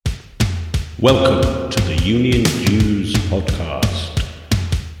Welcome to the Union News Podcast.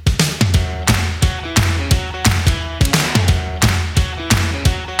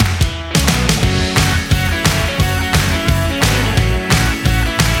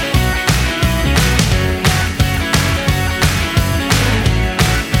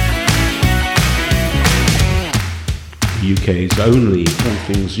 The UK's only All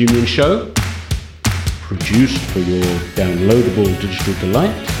Things Union show, produced for your downloadable digital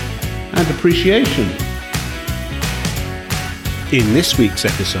delight and appreciation. In this week's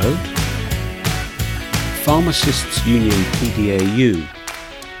episode, Pharmacists Union PDAU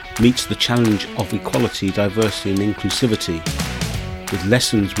meets the challenge of equality, diversity and inclusivity with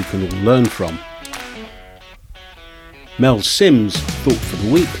lessons we can all learn from. Mel Sims' Thought for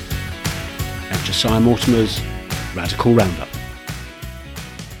the Week and Josiah Mortimer's Radical Roundup.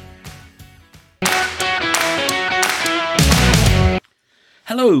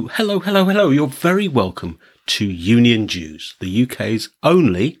 Hello. You're very welcome to Union Jews, the UK's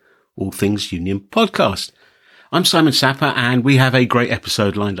only All Things Union podcast. I'm Simon Sapper and we have a great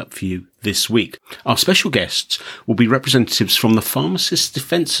episode lined up for you this week. Our special guests will be representatives from the Pharmacists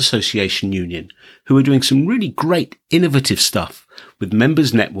Defence Association Union, who are doing some really great innovative stuff with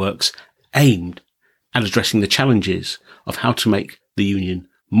members' networks aimed at addressing the challenges of how to make the union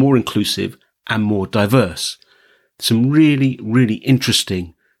more inclusive and more diverse. Some really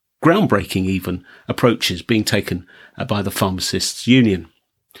interesting, groundbreaking even, approaches being taken by the Pharmacists Union.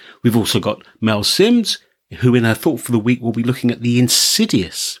 We've also got Mel Sims, who in her Thought for the Week will be looking at the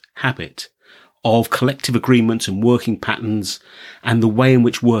insidious habit of collective agreements and working patterns and the way in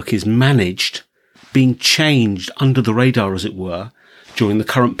which work is managed, being changed under the radar, as it were, during the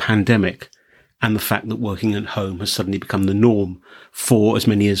current pandemic, and the fact that working at home has suddenly become the norm for as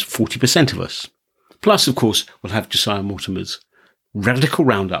many as 40% of us. Plus, of course, we'll have Josiah Mortimer's Radical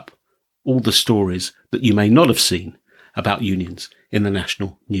Roundup, all the stories that you may not have seen about unions in the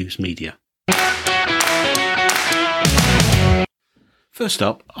national news media. First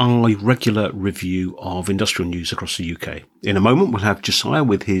up, our regular review of industrial news across the UK. In a moment, we'll have Josiah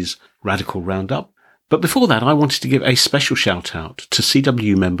with his Radical Roundup. But before that, I wanted to give a special shout out to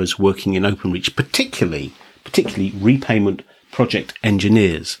CWU members working in Openreach, particularly repayment project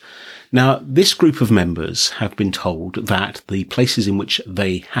engineers. Now, this group of members have been told that the places in which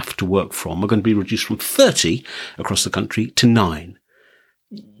they have to work from are going to be reduced from 30 across the country to 9.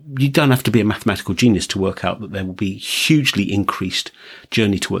 You don't have to be a mathematical genius to work out that there will be hugely increased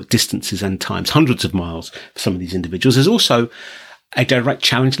journey to work distances and times, hundreds of miles for some of these individuals. There's also a direct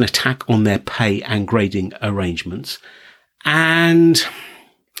challenge and attack on their pay and grading arrangements. And,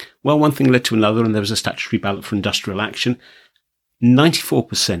 well, one thing led to another, and there was a statutory ballot for industrial action.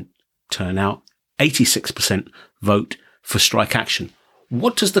 94% turnout, 86% vote for strike action.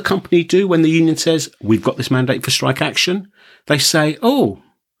 What does the company do when the union says, we've got this mandate for strike action? They say, oh,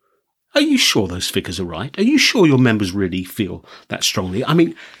 are you sure those figures are right? Are you sure your members really feel that strongly? I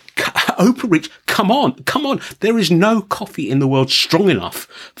mean, Openreach, come on. There is no coffee in the world strong enough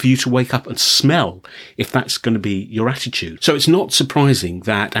for you to wake up and smell if that's going to be your attitude. So it's not surprising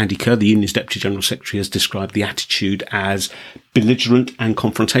that Andy Kerr, the union's Deputy General Secretary, has described the attitude as belligerent and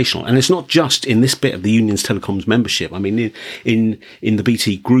confrontational. And it's not just in this bit of the union's telecoms membership. I mean, in the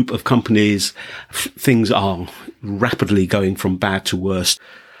BT group of companies, things are rapidly going from bad to worse.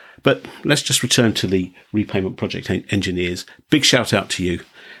 But let's just return to the repayment project engineers. Big shout out to you.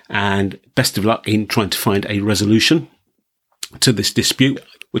 And best of luck in trying to find a resolution to this dispute,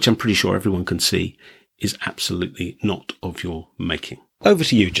 which I'm pretty sure everyone can see is absolutely not of your making. Over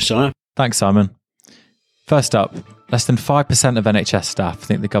to you, Josiah. Thanks, Simon. First up, less than 5% of NHS staff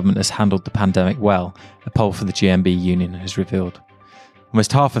think the government has handled the pandemic well, a poll for the GMB union has revealed.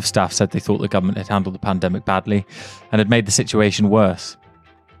 Almost half of staff said they thought the government had handled the pandemic badly and had made the situation worse.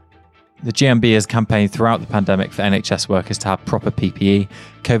 The GMB has campaigned throughout the pandemic for NHS workers to have proper PPE,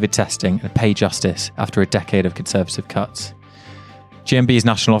 COVID testing and pay justice after a decade of Conservative cuts. GMB's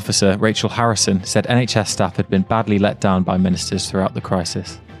national officer, Rachel Harrison, said NHS staff had been badly let down by ministers throughout the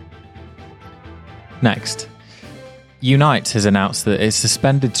crisis. Next, Unite has announced that it's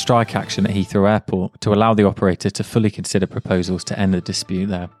suspended strike action at Heathrow Airport to allow the operator to fully consider proposals to end the dispute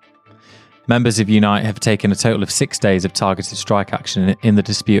there. Members of Unite have taken a total of 6 days of targeted strike action in the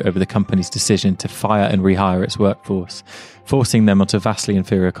dispute over the company's decision to fire and rehire its workforce, forcing them onto vastly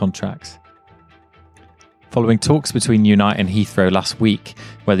inferior contracts. Following talks between Unite and Heathrow last week,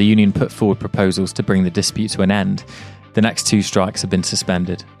 where the union put forward proposals to bring the dispute to an end, the next 2 strikes have been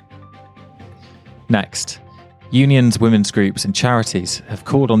suspended. Next, unions, women's groups and charities have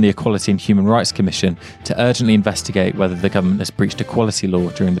called on the Equality and Human Rights Commission to urgently investigate whether the government has breached equality law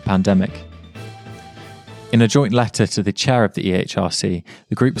during the pandemic. In a joint letter to the chair of the EHRC,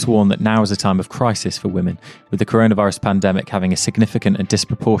 the groups warn that now is a time of crisis for women, with the coronavirus pandemic having a significant and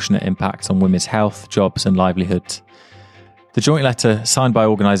disproportionate impact on women's health, jobs and livelihoods. The joint letter, signed by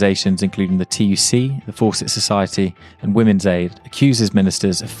organisations including the TUC, the Fawcett Society and Women's Aid, accuses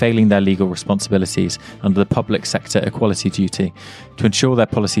ministers of failing their legal responsibilities under the public sector equality duty to ensure their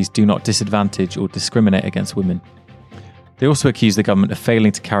policies do not disadvantage or discriminate against women. They also accuse the government of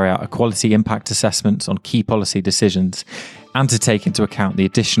failing to carry out equality impact assessments on key policy decisions and to take into account the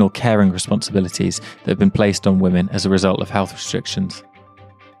additional caring responsibilities that have been placed on women as a result of health restrictions.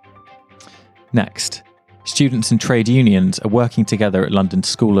 Next, students and trade unions are working together at London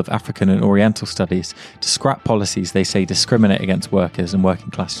School of African and Oriental Studies to scrap policies they say discriminate against workers and working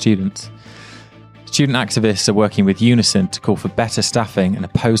class students. Student activists are working with Unison to call for better staffing and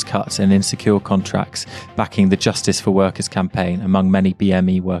oppose cuts in insecure contracts, backing the Justice for Workers campaign among many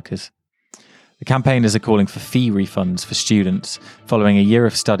BME workers. The campaigners are calling for fee refunds for students following a year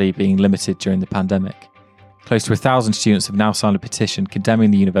of study being limited during the pandemic. Close to 1,000 students have now signed a petition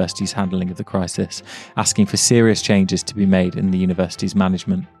condemning the university's handling of the crisis, asking for serious changes to be made in the university's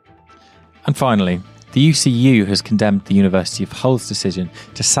management. And finally, the UCU has condemned the University of Hull's decision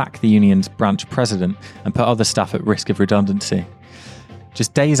to sack the union's branch president and put other staff at risk of redundancy.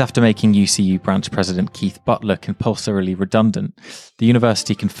 Just days after making UCU branch president Keith Butler compulsorily redundant, the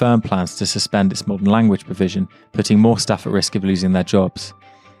university confirmed plans to suspend its modern language provision, putting more staff at risk of losing their jobs.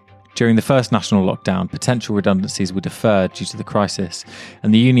 During the first national lockdown, potential redundancies were deferred due to the crisis,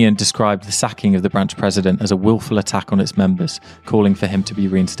 and the union described the sacking of the branch president as a willful attack on its members, calling for him to be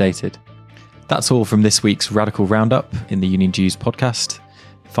reinstated. That's all from this week's Radical Roundup in the Union Jews podcast.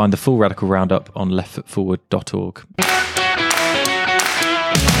 Find the full Radical Roundup on leftfootforward.org.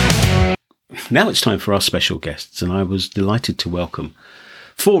 Now it's time for our special guests, and I was delighted to welcome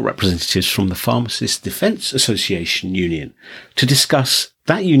 4 representatives from the Pharmacists Defence Association Union to discuss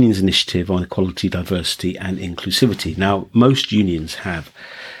that union's initiative on equality, diversity and inclusivity. Now, most unions have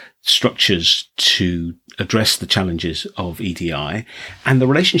structures to address the challenges of EDI, and the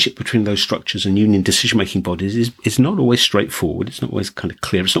relationship between those structures and union decision-making bodies is not always straightforward. It's not always kind of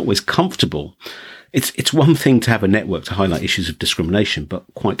clear. It's not always comfortable. It's one thing to have a network to highlight issues of discrimination, but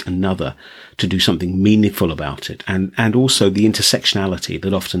quite another to do something meaningful about it, and also the intersectionality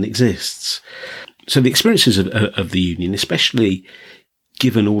that often exists. So the experiences of the union, especially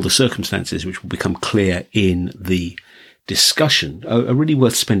given all the circumstances which will become clear in the discussion, are really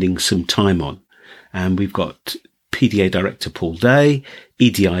worth spending some time on. And we've got PDA Director Paul Day,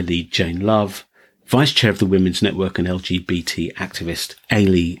 EDI Lead Jane Love, Vice Chair of the Women's Network and LGBT activist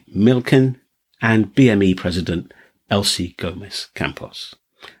Ailey Milken, and BME President Elsie Gomez Campos.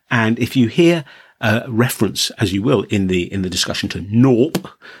 And if you hear a reference, as you will in the discussion, to NAWP,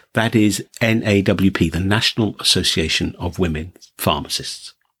 that is NAWP, the National Association of Women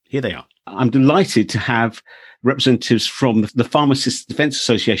Pharmacists. Here they are. I'm delighted to have representatives from the Pharmacists Defence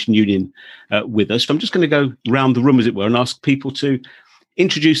Association Union with us. I'm just going to go round the room, as it were, and ask people to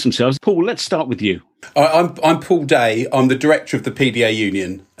introduce themselves. Paul, let's start with you. I'm Paul Day. I'm the director of the PDA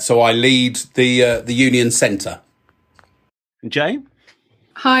Union, so I lead the Union Centre. And Jane?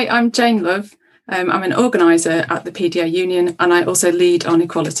 Hi, I'm Jane Love. I'm an organiser at the PDA Union, and I also lead on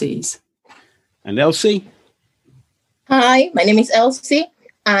equalities. And Elsie? Hi, my name is Elsie,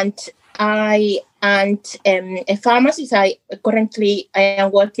 and I am a pharmacist. I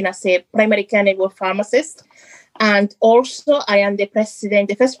am working as a primary care network pharmacist, and also I am the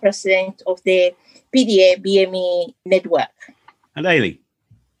first president of the PDA BME network. And Ailey?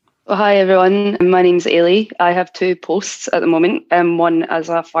 Well, hi everyone, my name's Ailey. I have 2 posts at the moment, one as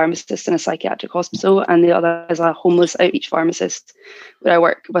a pharmacist in a psychiatric hospital and the other as a homeless outreach pharmacist, where I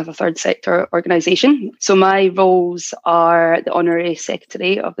work with a third sector organisation. So my roles are the Honorary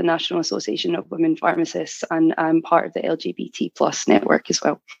Secretary of the National Association of Women Pharmacists, and I'm part of the LGBT plus network as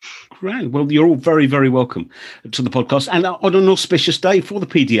well. Grand. Well, you're all very, very welcome to the podcast. And on an auspicious day for the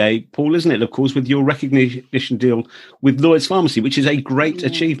PDA, Paul, isn't it, of course, with your recognition deal with Lloyds Pharmacy, which is a great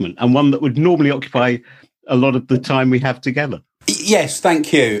achievement and one that would normally occupy a lot of the time we have together. Yes,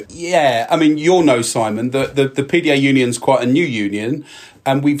 thank you. Yeah, I mean, you'll know, Simon, that the PDA Union's quite a new union,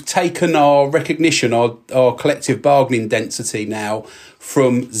 and we've taken our recognition, our collective bargaining density now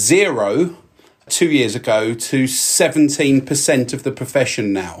from 0 2 years ago to 17% of the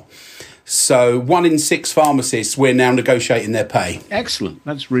profession now. So 1 in 6 pharmacists, we're now negotiating their pay. Excellent.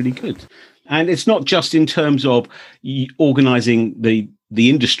 That's really good. And it's not just in terms of organising the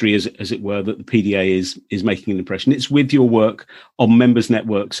industry, as it were, that the PDA is making an impression. It's with your work on members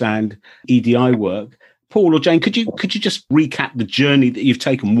networks and EDI work, Paul or Jane, could you just recap the journey that you've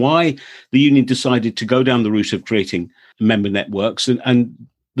taken, why the union decided to go down the route of creating member networks and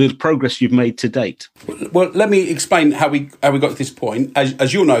the progress you've made to date? Well, let me explain how we got to this point.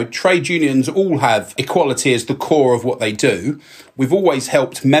 As you'll know, trade unions all have equality as the core of what they do. We've always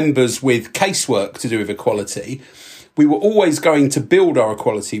helped members with casework to do with equality. We were always going to build our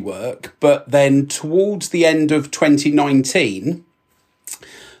equality work, but then towards the end of 2019,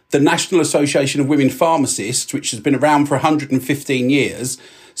 the National Association of Women Pharmacists, which has been around for 115 years,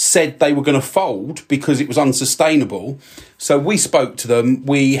 said they were going to fold because it was unsustainable. So we spoke to them.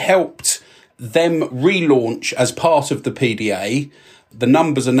 We helped them relaunch as part of the PDA. The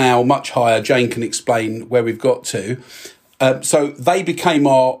numbers are now much higher. Jane can explain where we've got to. So they became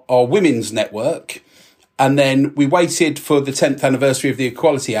our women's network. And then we waited for the 10th anniversary of the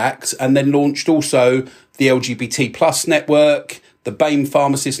Equality Act and then launched also the LGBT plus network, the BAME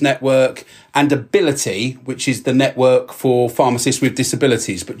Pharmacist Network, and Ability, which is the network for pharmacists with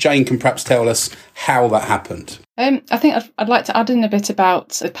disabilities. But Jane can perhaps tell us how that happened. I think I'd like to add in a bit about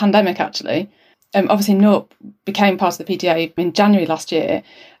the pandemic, actually. Obviously, NORP became part of the PDA in January last year,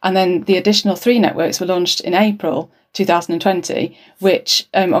 and then the additional 3 networks were launched in April 2020, which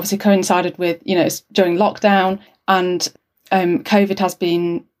obviously coincided with, during lockdown, and COVID has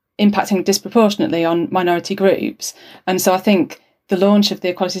been impacting disproportionately on minority groups. And so I think the launch of the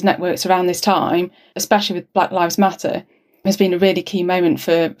Equalities Networks around this time, especially with Black Lives Matter, has been a really key moment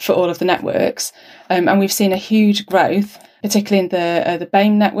for all of the networks. And we've seen a huge growth, particularly in the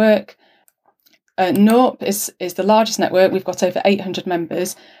BAME network. NORP is the largest network. We've got over 800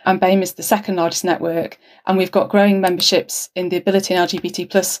 members, and BAME is the second largest network. And we've got growing memberships in the Ability and LGBT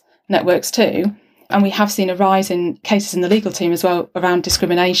plus networks too. And we have seen a rise in cases in the legal team as well around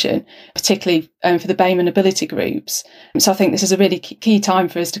discrimination, particularly for the BAME and Ability groups. So I think this is a really key time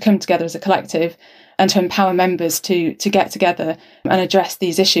for us to come together as a collective and to empower members to get together and address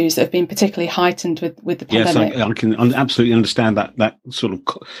these issues that have been particularly heightened with the pandemic. Yes, I can absolutely understand that sort of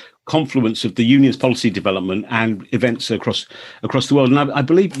confluence of the union's policy development and events across the world. And I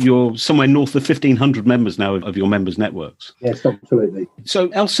believe you're somewhere north of 1,500 members now of your members' networks. Yes, absolutely. So,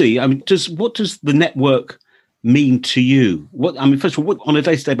 Elsie, what does the network mean to you? First of all, on a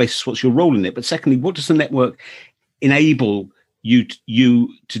day-to-day basis, what's your role in it? But secondly, what does the network enable you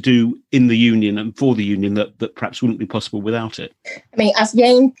to do in the union and for the union that perhaps wouldn't be possible without it? As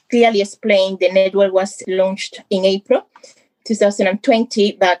Jane clearly explained, the network was launched in April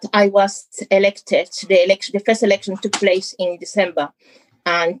 2020, but I was elected. The first election took place in December.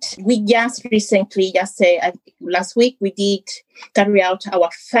 And we just recently, last week, we did carry out our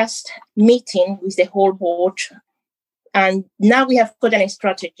first meeting with the whole board. And now we have got a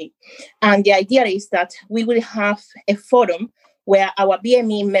strategy. And the idea is that we will have a forum where our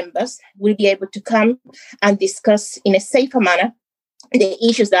BME members will be able to come and discuss in a safer manner the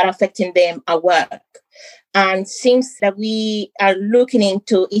issues that are affecting them at work. And things that we are looking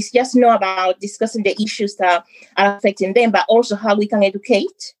into is just not about discussing the issues that are affecting them, but also how we can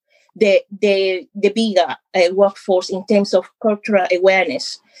educate the bigger workforce in terms of cultural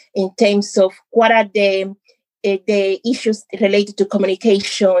awareness, in terms of what are the issues related to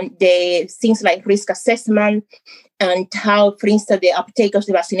communication, the things like risk assessment, and how, for instance, the uptake of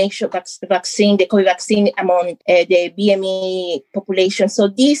the vaccine, the COVID vaccine among the BME population. So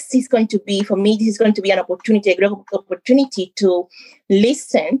this is going to be, for me, an opportunity, a great opportunity to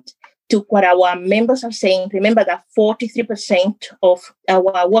listen to what our members are saying. Remember that 43% of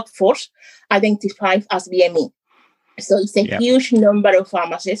our workforce identify as BME. So it's a huge number of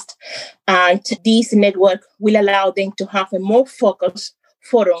pharmacists, and this network will allow them to have a more focused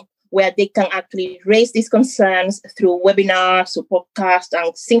forum where they can actually raise these concerns through webinars or podcasts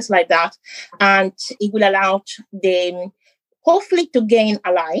and things like that. And it will allow them, hopefully, to gain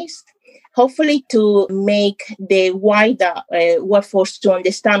allies, hopefully to make the wider workforce to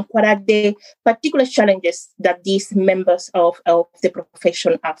understand what are the particular challenges that these members of the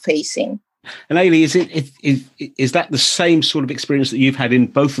profession are facing. And Ailey, is that the same sort of experience that you've had in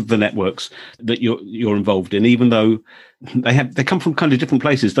both of the networks that you're involved in, even though they come from kind of different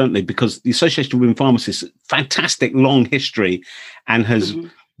places, don't they? Because the Association of Women Pharmacists, fantastic long history, and has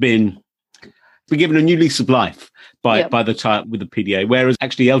been given a new lease of life by the tie-up with the PDA, whereas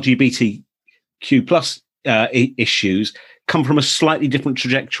actually LGBTQ plus issues come from a slightly different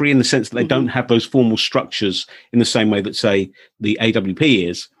trajectory in the sense that they don't have those formal structures in the same way that, say, the AWP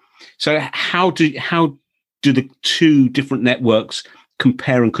is. So how do the two different networks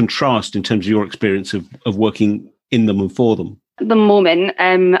compare and contrast in terms of your experience of working in them and for them? At the moment,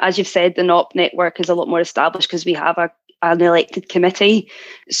 as you've said, the NOP network is a lot more established because we have an elected committee.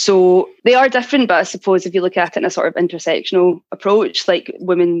 So they are different, but I suppose if you look at it in a sort of intersectional approach, like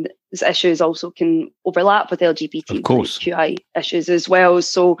women's issues also can overlap with LGBTQI issues as well.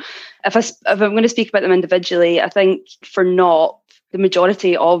 So if I'm going to speak about them individually, I think for NOP, the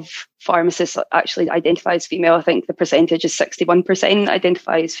majority of pharmacists actually identify as female. I think the percentage is 61%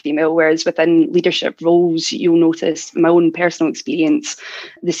 identify as female, whereas within leadership roles, you'll notice, my own personal experience,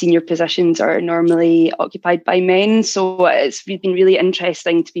 the senior positions are normally occupied by men. So it's been really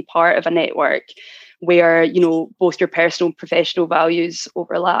interesting to be part of a network where, you know, both your personal and professional values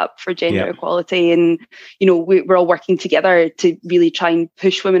overlap for gender equality. And, you know, we're all working together to really try and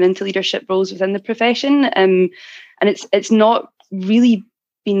push women into leadership roles within the profession. And it's not really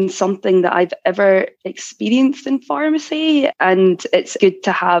been something that I've ever experienced in pharmacy, and it's good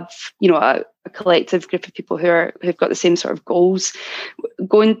to have, you know, a collective group of people who've got the same sort of goals.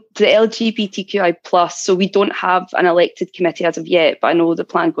 Going to the LGBTQI plus, so we don't have an elected committee as of yet, but I know the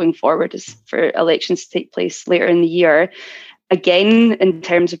plan going forward is for elections to take place later in the year. Again, in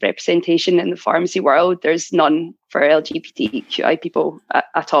terms of representation in the pharmacy world, there's none for LGBTQI people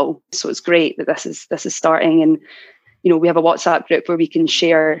at all. So it's great that this is starting. And you know, we have a WhatsApp group where we can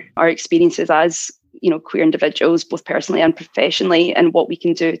share our experiences as, you know, queer individuals, both personally and professionally, and what we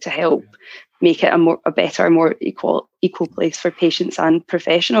can do to help make it a better, more equal place for patients and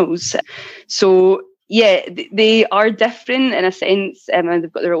professionals. So yeah, they are different in a sense, and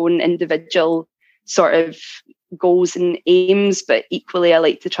they've got their own individual sort of goals and aims, but equally I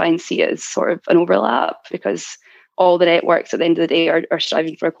like to try and see it as sort of an overlap, because all the networks at the end of the day are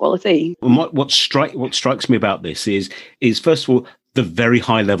striving for equality. And what strikes me about this is first of all the very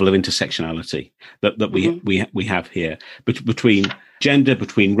high level of intersectionality that we have here between gender,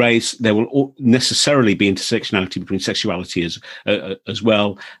 between race. There will necessarily be intersectionality between sexuality as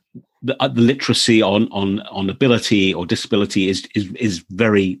well. The literacy on ability or disability is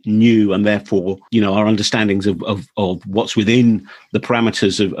very new, and therefore, you know, our understandings of what's within the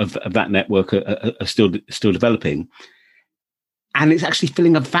parameters of that network are still developing, and it's actually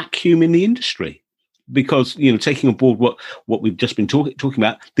filling a vacuum in the industry, because, you know, taking on board what we've just been talking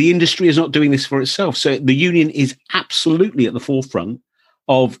about, the industry is not doing this for itself. So the union is absolutely at the forefront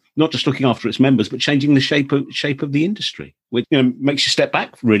of not just looking after its members, but changing the shape of the industry, which, you know, makes you step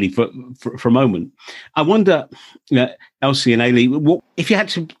back really for a moment. I wonder, you know, Elsie and Ailey, if you had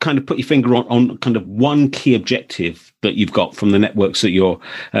to kind of put your finger on kind of one key objective that you've got from the networks that you're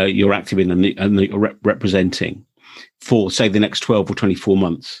active in and that you're representing for, say, the next 12 or 24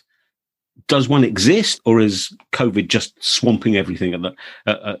 months, does one exist, or is COVID just swamping everything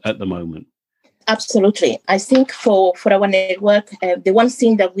at the moment? Absolutely. I think for our network, the one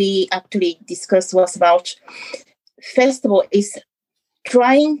thing that we actually discussed was about, first of all, is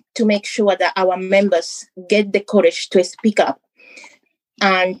trying to make sure that our members get the courage to speak up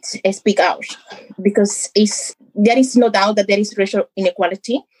and speak out, because there is no doubt that there is racial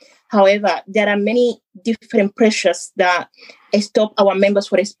inequality. However, there are many different pressures that stop our members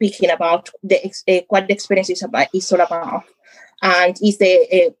from speaking about what the experience is all about. And is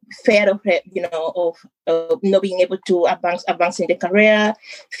the fear of, you know, of not being able to advance in the career,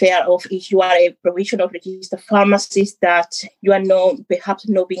 fear of if you are a provisional registered pharmacist that you are perhaps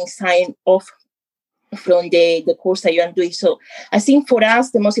not being signed off from the course that you are doing. So I think for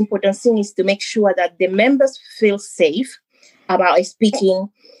us, the most important thing is to make sure that the members feel safe about speaking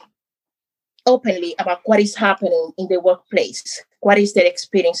openly about what is happening in the workplace, what is their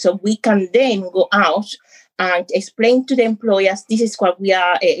experience, so we can then go out and explain to the employers, this is what we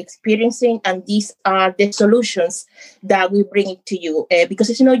are experiencing, and these are the solutions that we bring to you.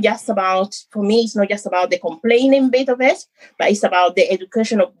 Because it's not just about, for me, it's not just about the complaining bit of it, but it's about the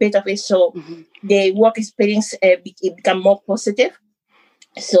educational bit of it. So the work experience become more positive.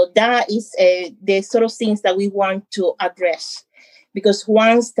 So that is the sort of things that we want to address. Because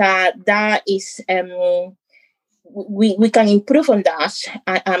once that is, we can improve on that.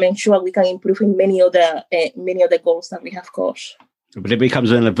 I'm sure we can improve in many other goals that we have got. But it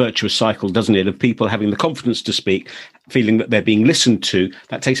becomes then a virtuous cycle, doesn't it, of people having the confidence to speak, feeling that they're being listened to.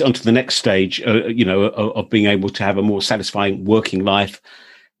 That takes it on to the next stage, of being able to have a more satisfying working life,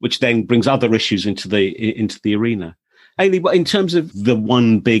 which then brings other issues into the arena. Ailey, in terms of the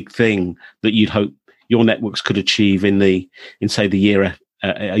one big thing that you'd hope your networks could achieve in say the year,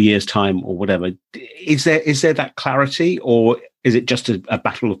 a year's time or whatever, is there that clarity, or is it just a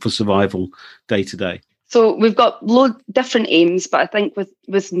battle for survival day to day? So we've got different aims, but I think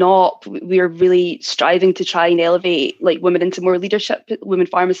with NOP, we're really striving to try and elevate like women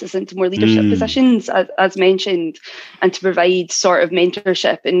pharmacists into more leadership positions, as mentioned, and to provide sort of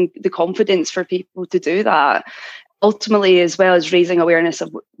mentorship and the confidence for people to do that. ultimately, as well as raising awareness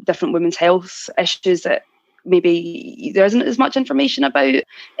of different women's health issues that maybe there isn't as much information about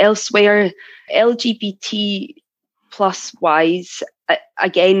elsewhere, LGBT plus wise,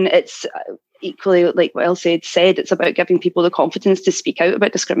 again, it's equally like what Elsie had said, it's about giving people the confidence to speak out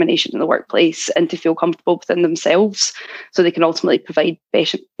about discrimination in the workplace and to feel comfortable within themselves so they can ultimately provide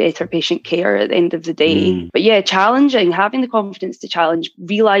better patient care at the end of the day. But yeah, challenging, having the confidence to challenge,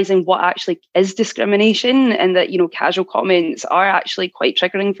 realising what actually is discrimination and that, casual comments are actually quite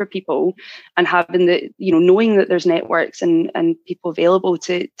triggering for people, and having the, knowing that there's networks and people available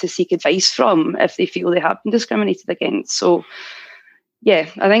to seek advice from if they feel they have been discriminated against. So yeah,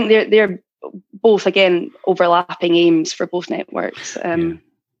 I think they're both, again, overlapping aims for both networks. Yeah,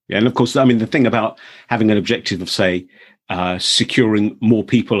 and of course, I mean, the thing about having an objective of, say, securing more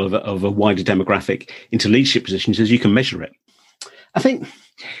people of a wider demographic into leadership positions is you can measure it. I think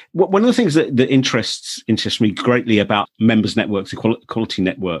one of the things that interests me greatly about members networks, equality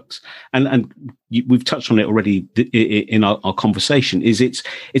networks, and we've touched on it already in our conversation, is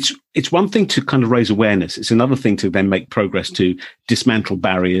it's one thing to kind of raise awareness. It's another thing to then make progress to dismantle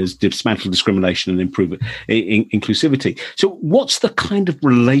barriers, dismantle discrimination, and improve inclusivity. So what's the kind of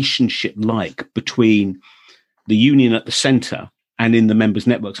relationship like between the union at the centre and in the members'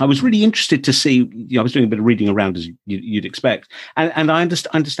 networks? I was really interested to see, I was doing a bit of reading around, as you'd expect, and I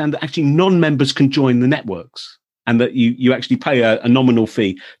understand that actually non-members can join the networks, and that you actually pay a nominal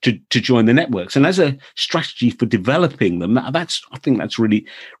fee to join the networks. And as a strategy for developing them, I think that's really,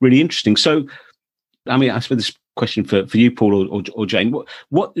 really interesting. So, I mean, I suppose this question for you, Paul or Jane,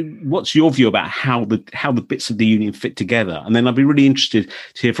 what's your view about how the bits of the union fit together? And then I'd be really interested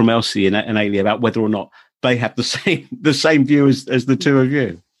to hear from Elsie and Ailey about whether or not they have the same view as the two of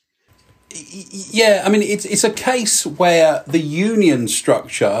you. Yeah, I mean, it's a case where the union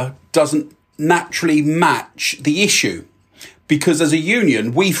structure doesn't naturally match the issue. Because as a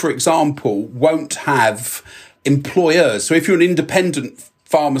union, we, for example, won't have employers. So if you're an independent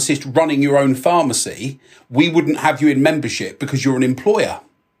pharmacist running your own pharmacy, we wouldn't have you in membership because you're an employer.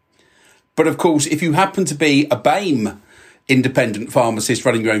 But of course, if you happen to be a BAME independent pharmacist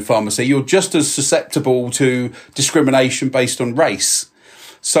running your own pharmacy, you're just as susceptible to discrimination based on race.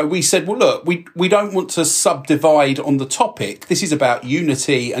 So we said, well, look, we don't want to subdivide on the topic. This is about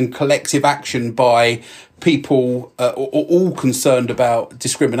unity and collective action by people all concerned about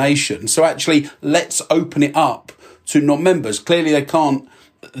discrimination. So actually, let's open it up to non-members. Clearly, they can't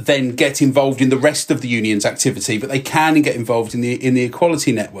then get involved in the rest of the union's activity, but they can get involved in the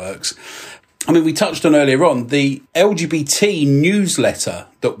equality networks. I mean, we touched on earlier on, the LGBT newsletter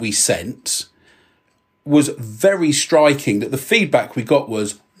that we sent was very striking, that the feedback we got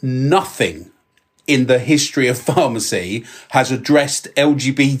was nothing in the history of pharmacy has addressed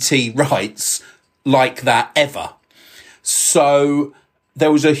LGBT rights like that ever. So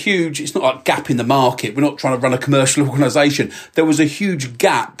there was a huge, it's not like gap in the market. We're not trying to run a commercial organisation. There was a huge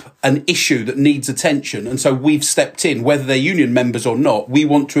gap, an issue that needs attention. And so we've stepped in, whether they're union members or not. We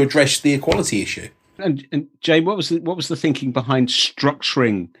want to address the equality issue. And Jane, what was the thinking behind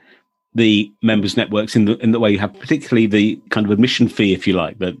structuring the members' networks in the way you have, particularly the kind of admission fee, if you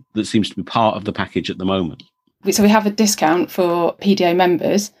like, that seems to be part of the package at the moment? So we have a discount for PDA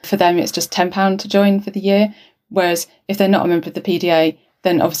members. For them, it's just £10 to join for the year. Whereas if they're not a member of the PDA,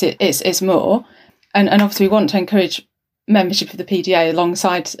 then obviously it's more. And obviously we want to encourage membership of the PDA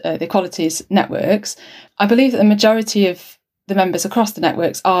alongside the equalities networks. I believe that the majority of the members across the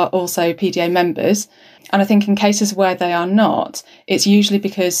networks are also PDA members. And I think in cases where they are not, it's usually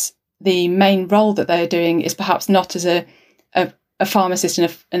because the main role that they're doing is perhaps not as a pharmacist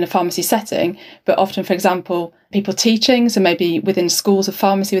in a pharmacy setting, but often, for example, people teaching, so maybe within schools of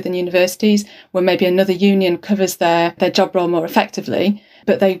pharmacy, within universities, where maybe another union covers their job role more effectively,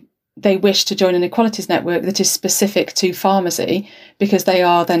 but they wish to join an equalities network that is specific to pharmacy because they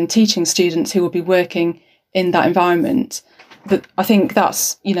are then teaching students who will be working in that environment. But I think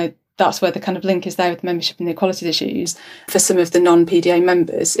that's where the kind of link is there with membership and the equalities issues for some of the non-PDA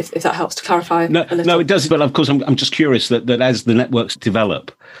members, if that helps to clarify a little. No, it does. But of course, I'm just curious that as the networks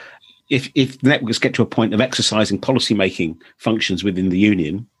develop, if the networks get to a point of exercising policy-making functions within the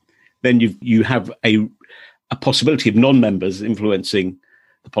union, then you have a possibility of non-members influencing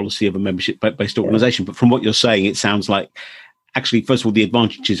the policy of a membership-based organisation. But from what you're saying, it sounds like actually, first of all, the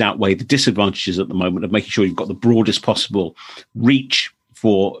advantages outweigh the disadvantages at the moment of making sure you've got the broadest possible reach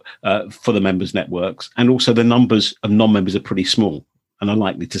for the members' networks, and also the numbers of non-members are pretty small and are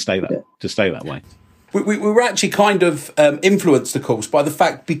likely to stay that way. We were actually kind of influenced, of course, by the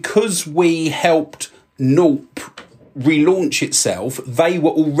fact because we helped NORP relaunch itself, they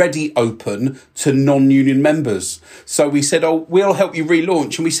were already open to non-union members. So we said, oh, we'll help you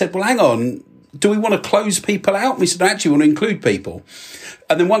relaunch. And we said, well, hang on, do we want to close people out? And we said, actually, we want to include people.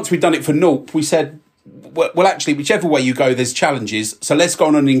 And then once we'd done it for NORP, we said, well, actually, whichever way you go, there's challenges. So let's go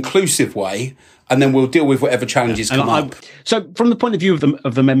on an inclusive way, and then we'll deal with whatever challenges come up. So from the point of view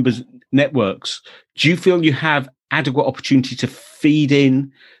of the members' networks, do you feel you have adequate opportunity to feed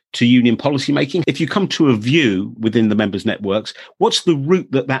in to union policy making? If you come to a view within the members' networks, what's the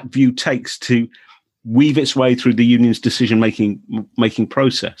route that view takes to weave its way through the union's decision-making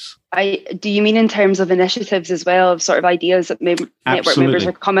process? Do you mean in terms of initiatives as well, of sort of ideas that network members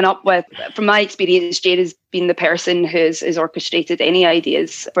are coming up with? From my experience, Jade has been the person who's orchestrated any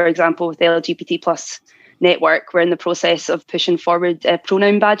ideas. For example, with the LGBT plus network, we're in the process of pushing forward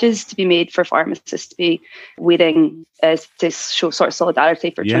pronoun badges to be made for pharmacists to be wearing to show sort of solidarity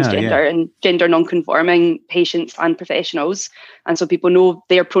for transgender and gender non-conforming patients and professionals. And so people know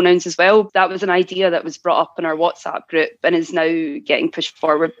their pronouns as well. That was an idea that was brought up in our WhatsApp group and is now getting pushed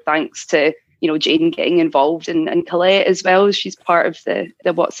forward thanks to, Jane getting involved and Colette as well. She's part of the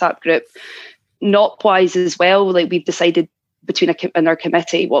WhatsApp group. NOP-wise as well, like we've decided in our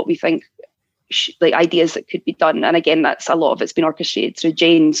committee what we think like ideas that could be done, and again, that's a lot of it's been orchestrated through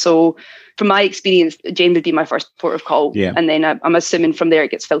Jane. So from my experience, Jane would be my first port of call, and then I'm assuming from there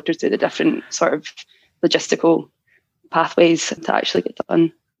it gets filtered through the different sort of logistical pathways to actually get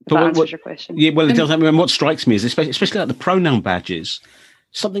done. If that answers your question. Yeah, well, it does. I mean, what strikes me is especially like the pronoun badges,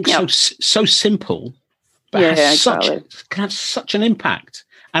 something so simple, but has such an impact,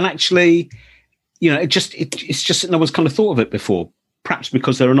 and actually, it's just no one's kind of thought of it before. Perhaps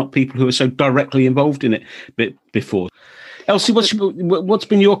because there are not people who are so directly involved in it before. Elsie, what's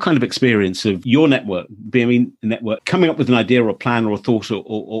been your kind of experience of your network, BME network, coming up with an idea or a plan or a thought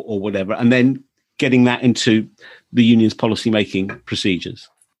or whatever, and then getting that into the union's policy-making procedures?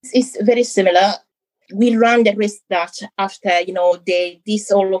 It's very similar. We ran the risk that after,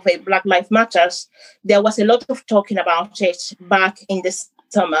 this all of it, Black Lives Matters, there was a lot of talking about it back in the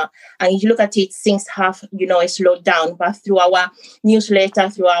summer, and if you look at it, things have slowed down. But through our newsletter,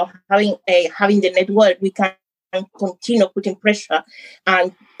 through our having the network, we can continue putting pressure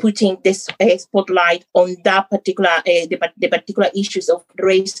and putting this spotlight on that particular the particular issues of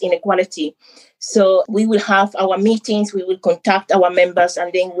race inequality. So we will have our meetings, we will contact our members,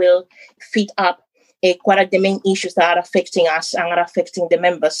 and then we'll feed up what are the main issues that are affecting us and are affecting the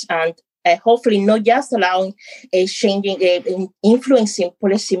members, and hopefully not just allowing changing, influencing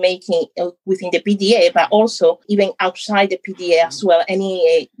policy making within the PDA, but also even outside the PDA as well.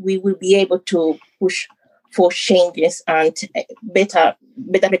 We will be able to push for changes and better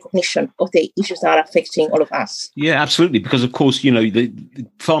recognition of the issues that are affecting all of us. Yeah, absolutely. Because of course, the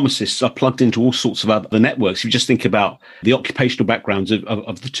pharmacists are plugged into all sorts of other networks. If you just think about the occupational backgrounds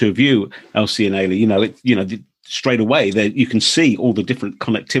of the two of you, Elsie and Ailey, straight away there you can see all the different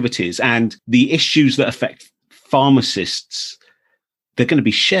connectivities and the issues that affect pharmacists. They're going to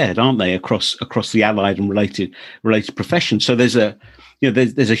be shared, aren't they, across the allied and related professions? So there's a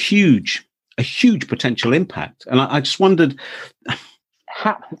huge potential impact. And I just wondered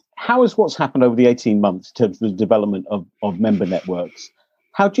how is what's happened over the 18 months in terms of the development of member networks,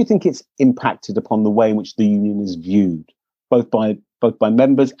 how do you think it's impacted upon the way in which the union is viewed, both by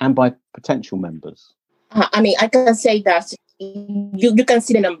members and by potential members? I can say that you can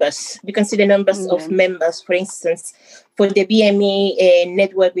see the numbers. You can see the numbers of members. For instance, for the BME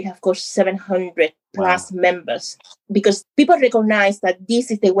network, we have got 700 plus members, because people recognize that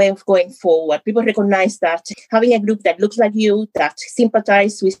this is the way of going forward. People recognize that having a group that looks like you, that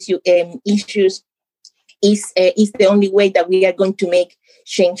sympathizes with your issues, is the only way that we are going to make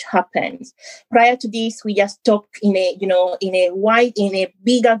change happen. Prior to this, we just talked in a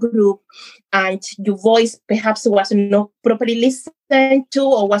bigger group, and your voice perhaps was not properly listened to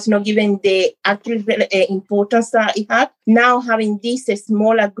or was not given the actual importance that it had. Now having this a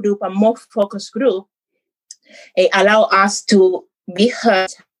smaller group, a more focused group, allow us to be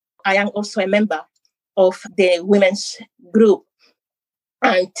heard. I am also a member of the women's group.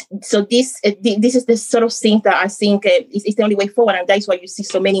 And so this is the sort of thing that I think is the only way forward, and that's why you see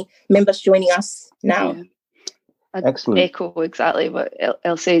so many members joining us now. Yeah. Excellent. Echo exactly what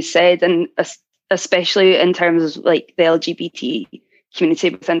Elsie said, and especially in terms of like the LGBT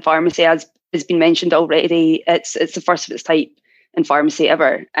community within pharmacy, as has been mentioned already, it's the first of its type in pharmacy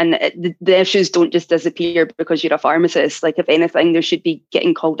ever, and the issues don't just disappear because you're a pharmacist. Like if anything, there should be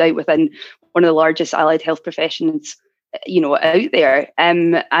getting called out within one of the largest allied health professions out there,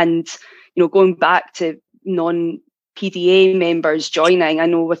 and going back to PDA members joining. I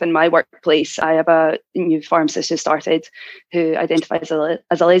know within my workplace, I have a new pharmacist who started who identifies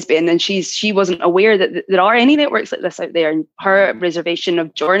as a lesbian, and she wasn't aware that there are any networks like this out there. And her reservation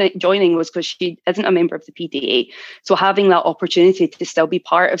of joining was because she isn't a member of the PDA. So having that opportunity to still be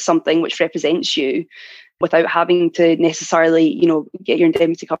part of something which represents you without having to necessarily, get your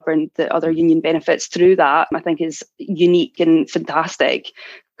indemnity cover and the other union benefits through that, I think is unique and fantastic,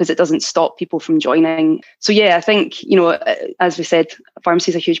 because it doesn't stop people from joining. So yeah, I think, as we said,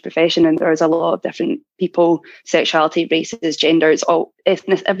 pharmacy is a huge profession and there is a lot of different people, sexuality, races, genders, all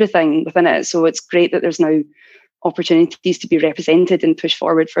ethnic, everything within it. So it's great that there's now opportunities to be represented and push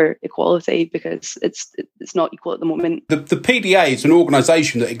forward for equality, because it's not equal at the moment. The PDA is an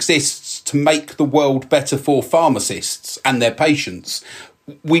organisation that exists to make the world better for pharmacists and their patients.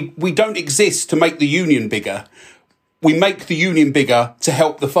 We don't exist to make the union bigger. We make the union bigger to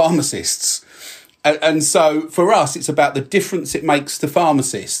help the pharmacists. And so for us, it's about the difference it makes to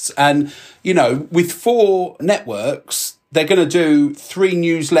pharmacists. And, with 4 networks, they're going to do 3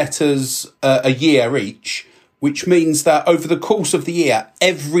 newsletters a year each, which means that over the course of the year,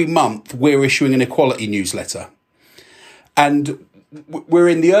 every month, we're issuing an equality newsletter. And we're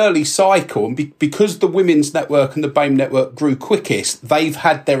in the early cycle, and because the Women's Network and the BAME Network grew quickest, they've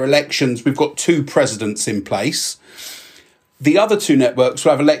had their elections. We've got 2 presidents in place. The other 2 networks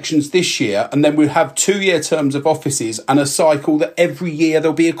will have elections this year, and then we'll have 2-year terms of offices and a cycle that every year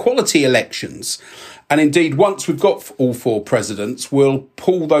there'll be equality elections. And indeed, once we've got all 4 presidents, we'll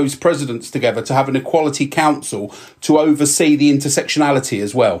pull those presidents together to have an equality council to oversee the intersectionality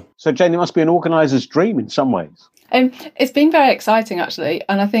as well. So, Jane, it must be an organiser's dream in some ways. It's been very exciting, actually.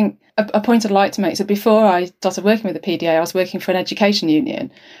 And I think a point I'd like to make, so before I started working with the PDA, I was working for an education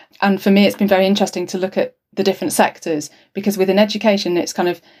union. And for me, it's been very interesting to look at the different sectors, because within education,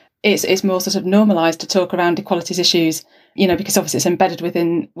 it's more sort of normalised to talk around equalities issues, because obviously it's embedded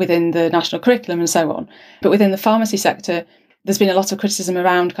within the national curriculum and so on. But within the pharmacy sector, there's been a lot of criticism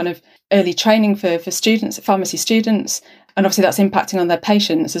around kind of early training for students, pharmacy students, and obviously that's impacting on their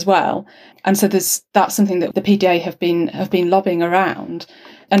patients as well. And so that's something that the PDA have been lobbying around.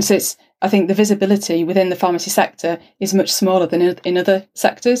 And so I think the visibility within the pharmacy sector is much smaller than in other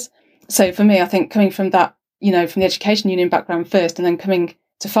sectors. So for me, I think coming from that, from the education union background first and then coming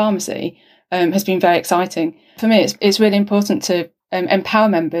to pharmacy has been very exciting. For me, it's really important to empower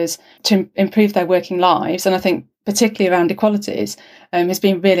members to improve their working lives. And I think particularly around equalities has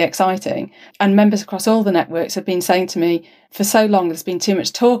been really exciting. And members across all the networks have been saying to me, for so long, there's been too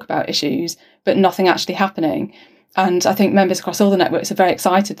much talk about issues, but nothing actually happening. And I think members across all the networks are very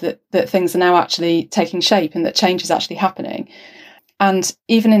excited that things are now actually taking shape and that change is actually happening. And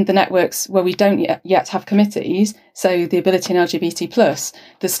even in the networks where we don't yet have committees, so the Ability and LGBT+,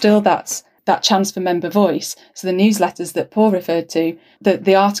 there's still that chance for member voice. So the newsletters that Paul referred to,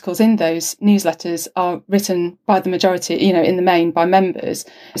 the articles in those newsletters are written by the majority, in the main by members.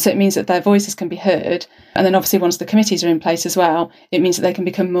 So it means that their voices can be heard. And then obviously once the committees are in place as well, it means that they can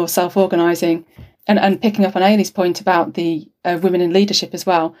become more self-organising. And picking up on Ailey's point about the women in leadership as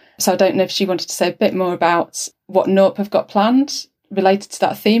well. So I don't know if she wanted to say a bit more about what NORP have got planned related to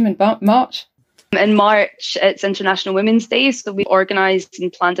that theme in March. In March, it's International Women's Day, so we organised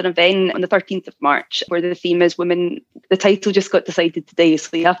and planned an event on the 13th of March where the theme is women. The title just got decided today,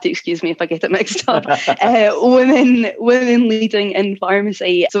 so you have to excuse me if I get it mixed up. Women leading in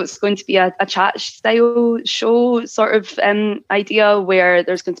pharmacy. So it's going to be a chat style show sort of idea where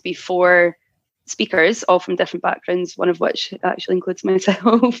there's going to be 4 speakers, all from different backgrounds, one of which actually includes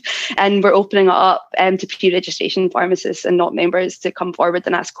myself. And we're opening it up to pre-registration pharmacists and not members to come forward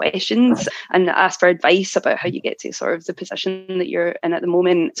and ask questions and ask for advice about how you get to sort of the position that you're in at the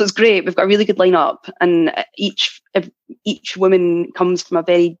moment. So it's great. We've got a really good lineup, and each woman comes from a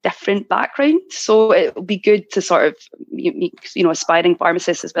very different background. So it will be good to sort of, aspiring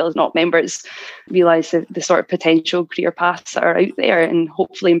pharmacists as well as not members realise the sort of potential career paths that are out there, and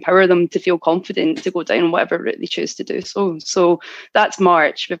hopefully empower them to feel confident to go down whatever route they choose to do so. So that's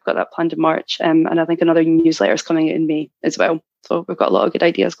March. We've got that planned in March. And I think another newsletter is coming out in May as well. So we've got a lot of good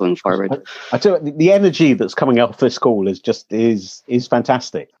ideas going forward. I tell you, the energy that's coming out of this call is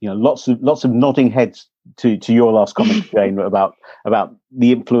fantastic. Lots of nodding heads to your last comment, Jane, about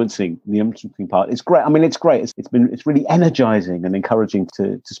the influencing part. It's great. I mean, it's great. It's really energizing and encouraging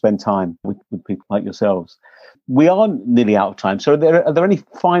to spend time with people like yourselves. We are nearly out of time. So are there any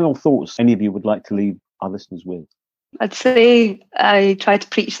final thoughts any of you would like to leave our listeners with? I'd say I try to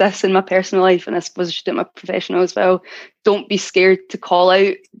preach this in my personal life, and I suppose I should do it in my professional as well. Don't be scared to call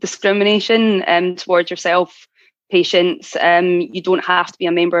out discrimination towards yourself, patients. You don't have to be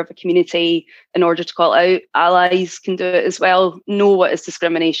a member of a community in order to call it out. Allies can do it as well. Know what is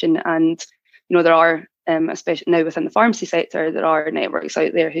discrimination, and there are, especially now within the pharmacy sector, there are networks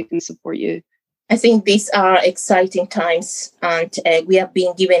out there who can support you. I think these are exciting times, and we have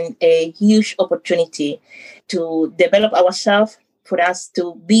been given a huge opportunity to develop ourselves, for us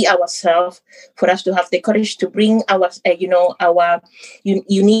to be ourselves, for us to have the courage to bring our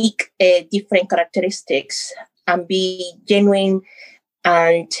unique, different characteristics, and be genuine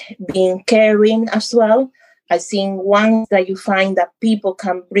and being caring as well. I think once that you find that people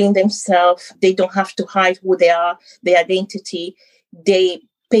can bring themselves, they don't have to hide who they are, their identity.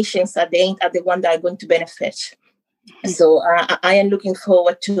 Patients at the end are the ones that are going to benefit. So I am looking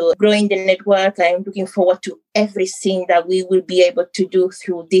forward to growing the network. I am looking forward to everything that we will be able to do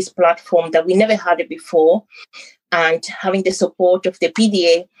through this platform that we never had it before. And having the support of the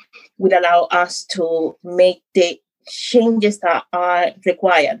PDA will allow us to make the changes that are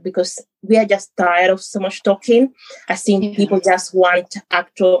required, because we are just tired of so much talking. I think people just want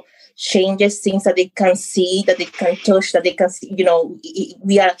actual changes, things that they can see, that they can touch, that they can see.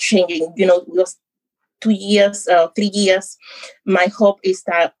 We are changing. It was 2 years, 3 years. My hope is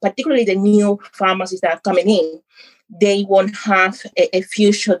that particularly the new pharmacists that are coming in, they won't have a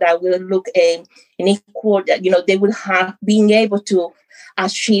future that will look unequal. They will have being able to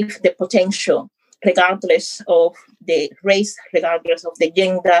achieve the potential, regardless of the race, regardless of the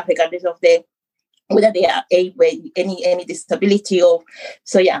gender, regardless of whether they are any disability.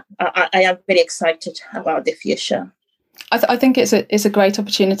 I am very excited about the future. I think it's a great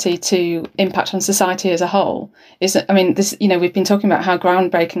opportunity to impact on society as a whole. We've been talking about how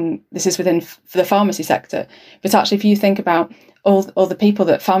groundbreaking this is within the pharmacy sector, but actually, if you think about all the people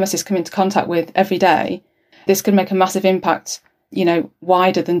that pharmacists come into contact with every day, this could make a massive impact,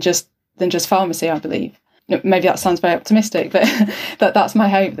 wider than just pharmacy, I believe. Maybe that sounds very optimistic, but that's my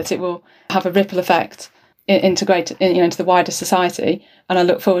hope, that it will have a ripple effect into the wider society. And I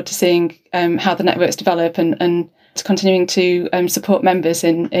look forward to seeing how the networks develop and continuing to support members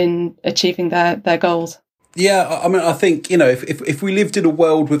in achieving their goals. Yeah, I think, if we lived in a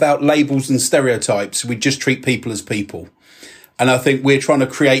world without labels and stereotypes, we'd just treat people as people. And I think we're trying to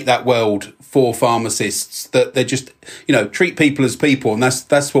create that world for pharmacists, that they just, treat people as people. And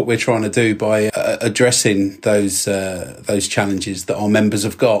that's what we're trying to do by addressing those challenges that our members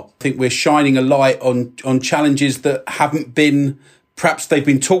have got. I think we're shining a light on challenges that haven't been, perhaps they've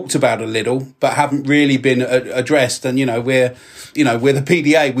been talked about a little, but haven't really been addressed. And, we're the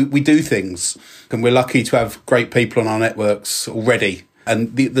PDA, we do things, and we're lucky to have great people on our networks already.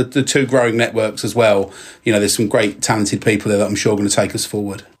 And the two growing networks as well. There's some great talented people there that I'm sure are going to take us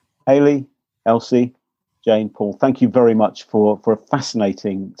forward. Hayley, Elsie, Jane, Paul, thank you very much for a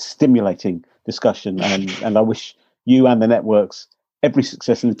fascinating, stimulating discussion. And I wish you and the networks every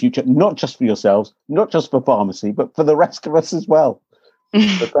success in the future, not just for yourselves, not just for pharmacy, but for the rest of us as well.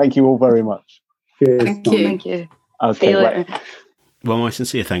 So thank you all very much. Cheers. Thank you. Okay. See you later. Well, my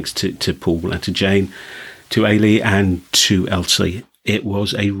sincere thanks to Paul and to Jane, to Hayley and to Elsie. It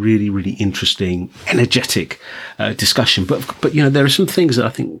was a really, really interesting, energetic discussion. But there are some things that I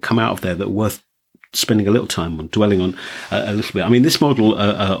think come out of there that are worth spending a little time on, dwelling on a little bit. I mean, this model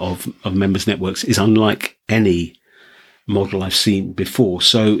of members networks is unlike any model I've seen before.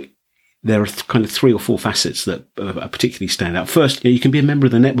 So there are kind of 3 or 4 facets that particularly stand out. First, you can be a member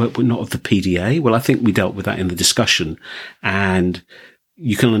of the network, but not of the PDA. Well, I think we dealt with that in the discussion, and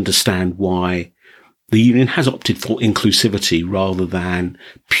you can understand why the union has opted for inclusivity rather than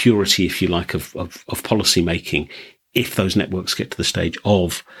purity, if you like, of policy making, if those networks get to the stage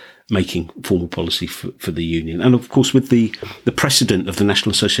of making formal policy for the union. And of course, with the precedent of the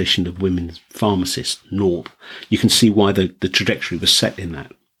National Association of Women Pharmacists, NAWP, you can see why the trajectory was set in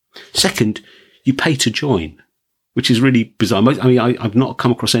that. Second, you pay to join, which is really bizarre. I've not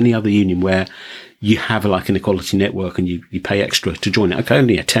come across any other union where you have like an equality network and you pay extra to join it. Okay,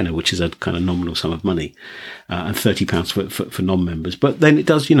 only a tenner, which is a kind of nominal sum of money, and £30 for non-members. But then it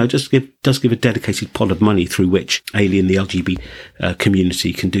does, does give a dedicated pot of money through which and the LGBT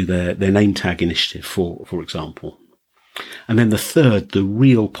community can do their name tag initiative, for example. And then the third, the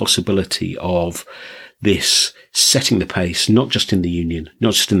real possibility of this setting the pace, not just in the union,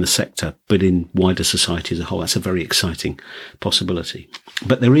 not just in the sector, but in wider society as a whole. That's a very exciting possibility.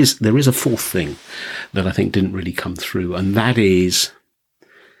 But there is a fourth thing that I think didn't really come through, and that is,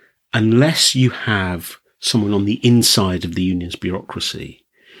 unless you have someone on the inside of the union's bureaucracy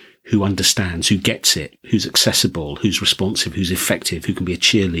who understands, who gets it, who's accessible, who's responsive, who's effective, who can be a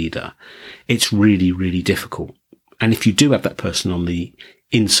cheerleader, it's really, really difficult. And if you do have that person on the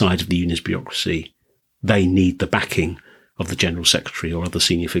inside of the union's bureaucracy, they need the backing of the General Secretary or other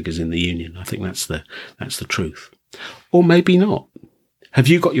senior figures in the union. I think that's the truth. Or maybe not. Have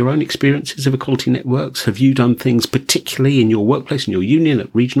you got your own experiences of equality networks? Have you done things particularly in your workplace, in your union,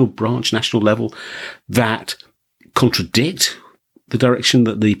 at regional, branch, national level that contradict the direction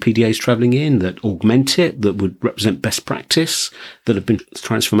that the PDA is travelling in, that augment it, that would represent best practice, that have been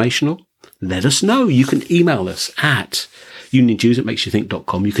transformational? Let us know. You can email us at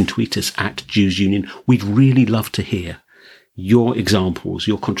unionjews@makesyouthink.com. You can tweet us at Jews Union. We'd really love to hear your examples,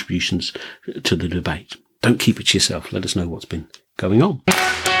 your contributions to the debate. Don't keep it to yourself. Let us know what's been going on.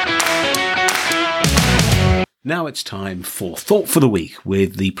 Now it's time for Thought for the Week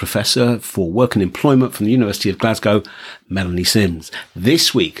with the Professor for Work and Employment from the University of Glasgow, Melanie Sims.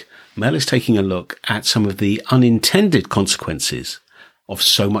 This week, Mel is taking a look at some of the unintended consequences of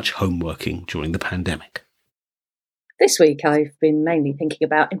so much homeworking during the pandemic. This week, I've been mainly thinking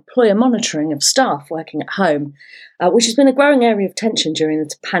about employer monitoring of staff working at home, which has been a growing area of tension during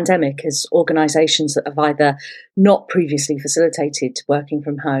the pandemic as organisations that have either not previously facilitated working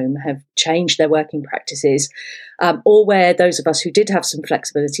from home have changed their working practices, or where those of us who did have some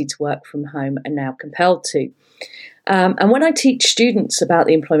flexibility to work from home are now compelled to. And when I teach students about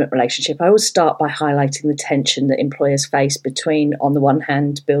the employment relationship, I always start by highlighting the tension that employers face between, on the one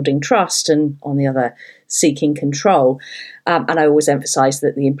hand, building trust and, on the other, seeking control. And I always emphasise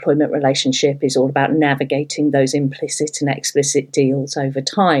that the employment relationship is all about navigating those implicit and explicit deals over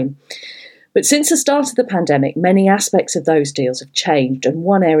time. But since the start of the pandemic, many aspects of those deals have changed. And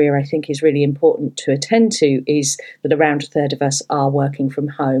one area I think is really important to attend to is that around a third of us are working from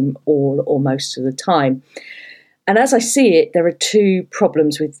home all or most of the time. And as I see it, there are two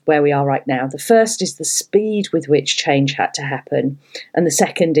problems with where we are right now. The first is the speed with which change had to happen. And the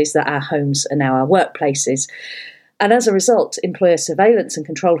second is that our homes are now our workplaces. And as a result, employer surveillance and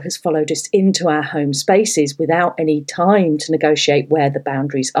control has followed us into our home spaces without any time to negotiate where the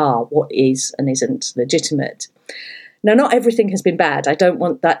boundaries are, what is and isn't legitimate. Now, not everything has been bad. I don't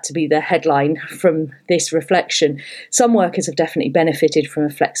want that to be the headline from this reflection. Some workers have definitely benefited from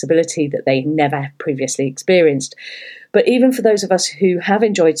a flexibility that they never previously experienced. But even for those of us who have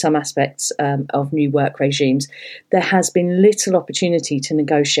enjoyed some aspects of new work regimes, there has been little opportunity to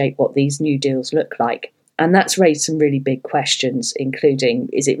negotiate what these new deals look like. And that's raised some really big questions, including,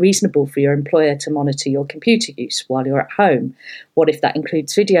 is it reasonable for your employer to monitor your computer use while you're at home? What if that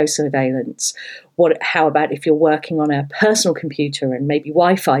includes video surveillance? How about if you're working on a personal computer and maybe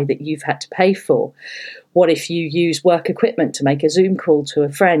Wi-Fi that you've had to pay for? What if you use work equipment to make a Zoom call to a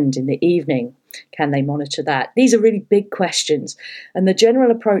friend in the evening? Can they monitor that? These are really big questions. And the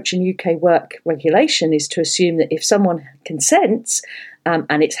general approach in UK work regulation is to assume that if someone consents,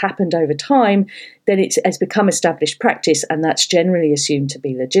 and it's happened over time, then it has become established practice, and that's generally assumed to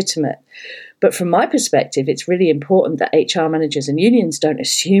be legitimate. But from my perspective, it's really important that HR managers and unions don't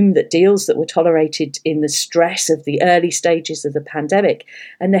assume that deals that were tolerated in the stress of the early stages of the pandemic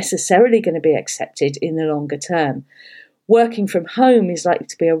are necessarily going to be accepted in the longer term. Working from home is likely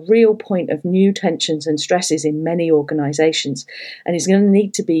to be a real point of new tensions and stresses in many organisations, and is going to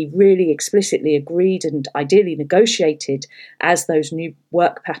need to be really explicitly agreed and ideally negotiated as those new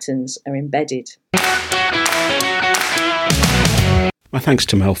work patterns are embedded. My thanks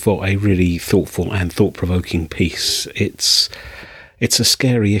to Mel for a really thoughtful and thought-provoking piece. It's a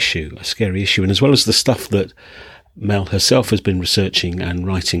scary issue, and as well as the stuff that Mel herself has been researching and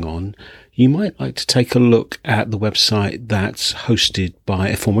writing on, you might like to take a look at the website that's hosted by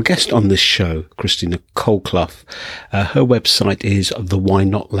a former guest on this show, Christina Colclough. Her website is The Why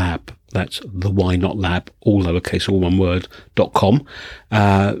Not Lab. That's The Why Not Lab, all lowercase, all one word, .com.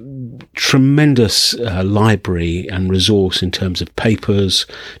 Tremendous library and resource in terms of papers,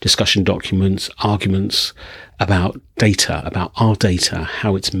 discussion documents, arguments about data, about our data,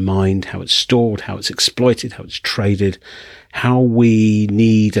 how it's mined, how it's stored, how it's exploited, how it's traded, how we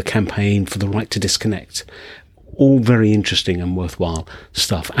need a campaign for the right to disconnect. All very interesting and worthwhile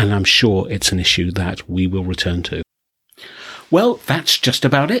stuff, and I'm sure it's an issue that we will return to. Well, that's just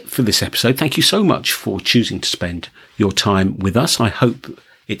about it for this episode. Thank you so much for choosing to spend your time with us. I hope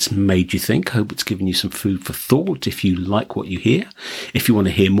it's made you think. I hope it's given you some food for thought. If you like what you hear, if you want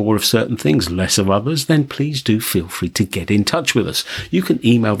to hear more of certain things, less of others, then please do feel free to get in touch with us. You can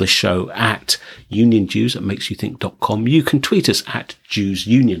email the show at unionjews@makesyouthink.com. You can tweet us at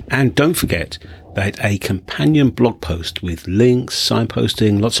JewsUnion. And don't forget that a companion blog post with links,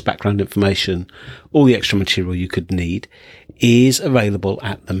 signposting, lots of background information, all the extra material you could need is available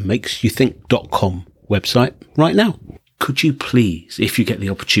at the makesyouthink.com website right now. Could you please, if you get the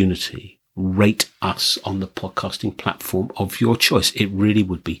opportunity, rate us on the podcasting platform of your choice. It really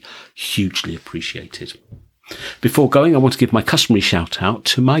would be hugely appreciated. Before going, I want to give my customary shout out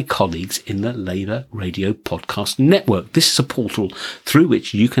to my colleagues in the Labour Radio Podcast Network. This is a portal through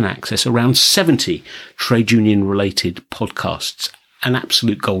which you can access around 70 trade union related podcasts, an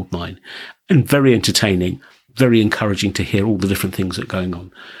absolute goldmine and very entertaining, very encouraging to hear all the different things that are going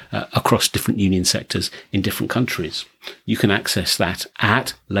on across different union sectors in different countries. You can access that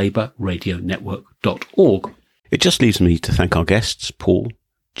at labourradionetwork.org. It just leaves me to thank our guests, Paul,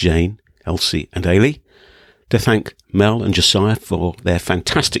 Jane, Elsie and Ailey, to thank Mel and Josiah for their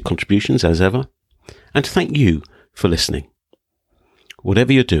fantastic contributions as ever, and to thank you for listening.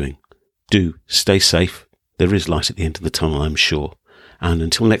 Whatever you're doing, do stay safe. There is light at the end of the tunnel, I'm sure. And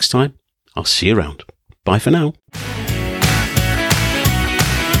until next time, I'll see you around. Bye for now.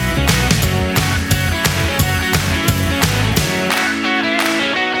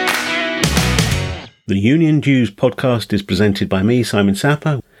 The Union Dues podcast is presented by me, Simon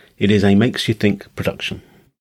Sapper. It is a Makes You Think production.